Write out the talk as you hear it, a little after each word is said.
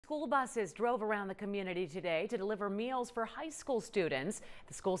School buses drove around the community today to deliver meals for high school students.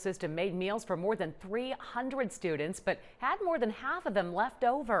 The school system made meals for more than 300 students, but had more than half of them left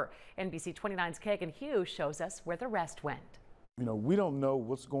over. NBC 29's Kagan Hughes shows us where the rest went. You know, we don't know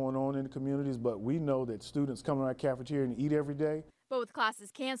what's going on in the communities, but we know that students come to our cafeteria and eat every day. But with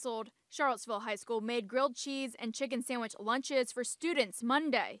classes canceled, Charlottesville High School made grilled cheese and chicken sandwich lunches for students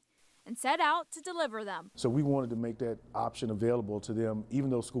Monday and set out to deliver them. So we wanted to make that option available to them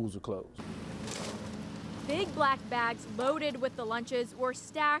even though schools are closed. Big black bags loaded with the lunches were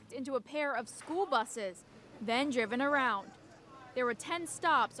stacked into a pair of school buses, then driven around. There were 10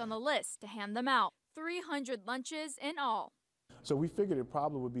 stops on the list to hand them out, 300 lunches in all. So we figured it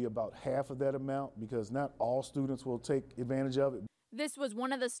probably would be about half of that amount because not all students will take advantage of it. This was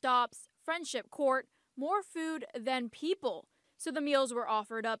one of the stops, Friendship Court, more food than people. So the meals were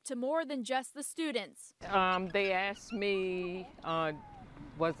offered up to more than just the students. They asked me,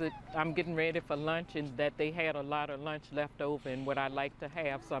 I'm getting ready for lunch, and that they had a lot of lunch left over and would I like to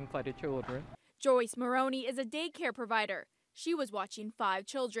have some for the children. Joyce Maroney is a daycare provider. She was watching 5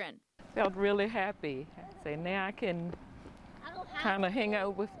 children. Felt really happy. So now I can kind of hang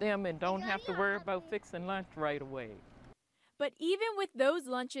out with them and don't have to worry about fixing lunch right away. But even with those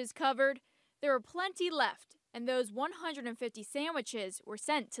lunches covered, there were plenty left, and those 150 sandwiches were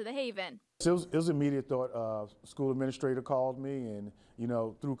sent to the Haven. It was immediate thought. School administrator called me, and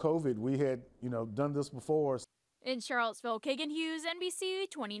through COVID, we had done this before. In Charlottesville, Kagan Hughes, NBC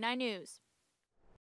 29 News.